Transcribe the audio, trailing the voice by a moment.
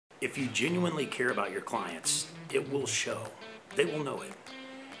If you genuinely care about your clients, it will show. They will know it.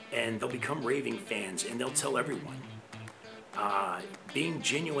 And they'll become raving fans, and they'll tell everyone. Being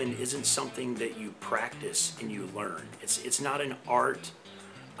genuine isn't something that you practice and you learn. It's not an art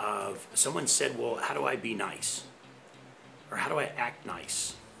of, someone said, well, how do I be nice? Or how do I act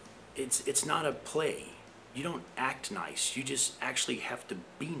nice? It's not a play. You don't act nice. You just actually have to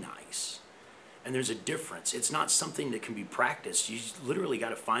be nice. And there's a difference. It's not something that can be practiced. You literally got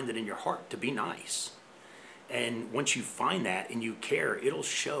to find it in your heart to be nice. And once you find that and you care, it'll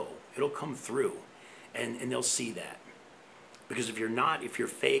show. It'll come through. And they'll see that. Because if you're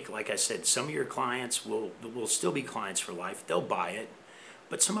fake, like I said, some of your clients will still be clients for life. They'll buy it.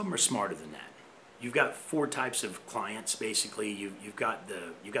 But some of them are smarter than that. You've got 4 types of clients, basically. You've got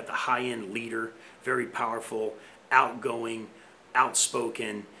the high-end leader, very powerful, outgoing,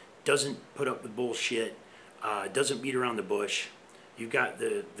 outspoken, doesn't put up with bullshit, doesn't beat around the bush. You've got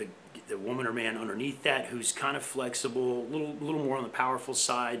the woman or man underneath that who's kind of flexible, a little more on the powerful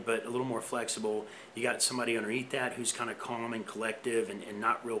side, but a little more flexible. You got somebody underneath that who's kind of calm and collective and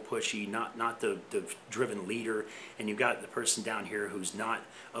not real pushy, not the driven leader. And you've got the person down here who's not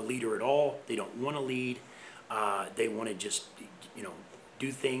a leader at all. They don't want to lead. They want to just,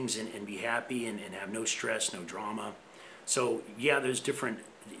 do things and be happy and have no stress, no drama. So yeah, there's different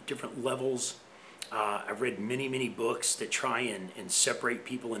levels. I've read many books that try and separate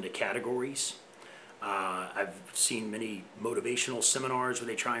people into categories. I've seen many motivational seminars where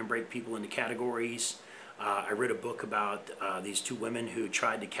they try and break people into categories. I read a book about these 2 women who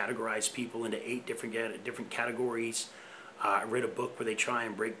tried to categorize people into 8 different categories. I read a book where they try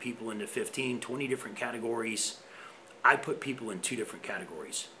and break people into 15, 20 different categories. I put people in 2 different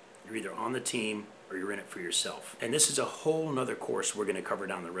categories. You're either on the team or you're in it for yourself. And this is a whole nother course we're going to cover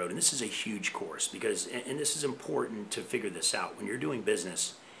down the road. And this is a huge course because, and this is important to figure this out. When you're doing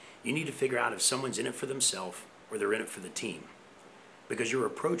business, you need to figure out if someone's in it for themselves or they're in it for the team. Because your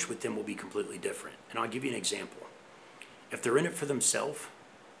approach with them will be completely different. And I'll give you an example. If they're in it for themselves,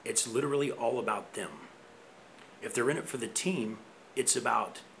 it's literally all about them. If they're in it for the team, it's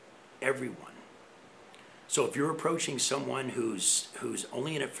about everyone. So if you're approaching someone who's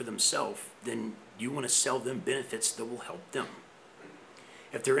only in it for themselves, then you want to sell them benefits that will help them.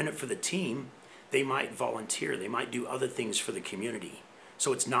 If they're in it for the team, they might volunteer. They might do other things for the community.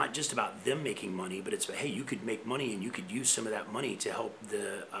 So it's not just about them making money, but it's, hey, you could make money and you could use some of that money to help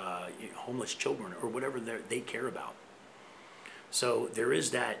the homeless children or whatever they care about. So there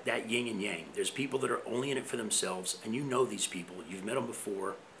is that yin and yang. There's people that are only in it for themselves, and you know these people. You've met them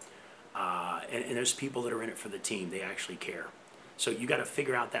before. And there's people that are in it for the team. They actually care. So you got to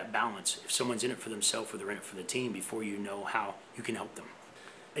figure out that balance. If someone's in it for themselves or they're in it for the team before you know how you can help them.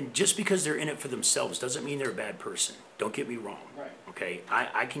 And just because they're in it for themselves doesn't mean they're a bad person. Don't get me wrong. Right. Okay?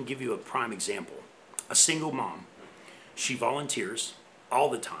 I can give you a prime example. A single mom. She volunteers all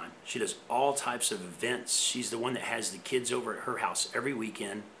the time. She does all types of events. She's the one that has the kids over at her house every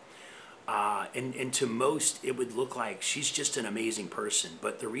weekend. And to most, it would look like she's just an amazing person.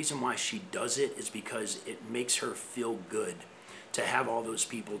 But the reason why she does it is because it makes her feel good to have all those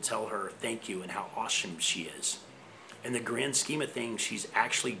people tell her thank you and how awesome she is. In the grand scheme of things, she's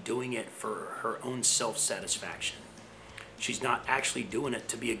actually doing it for her own self-satisfaction. She's not actually doing it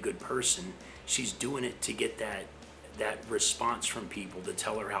to be a good person. She's doing it to get that response from people to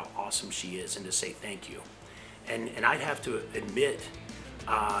tell her how awesome she is and to say thank you. And I'd have to admit,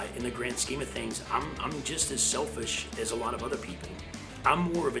 in the grand scheme of things, I'm just as selfish as a lot of other people.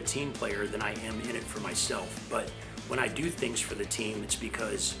 I'm more of a team player than I am in it for myself. But when I do things for the team, it's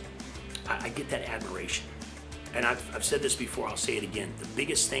because I get that admiration. And I've said this before, I'll say it again. The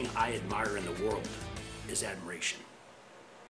biggest thing I admire in the world is admiration.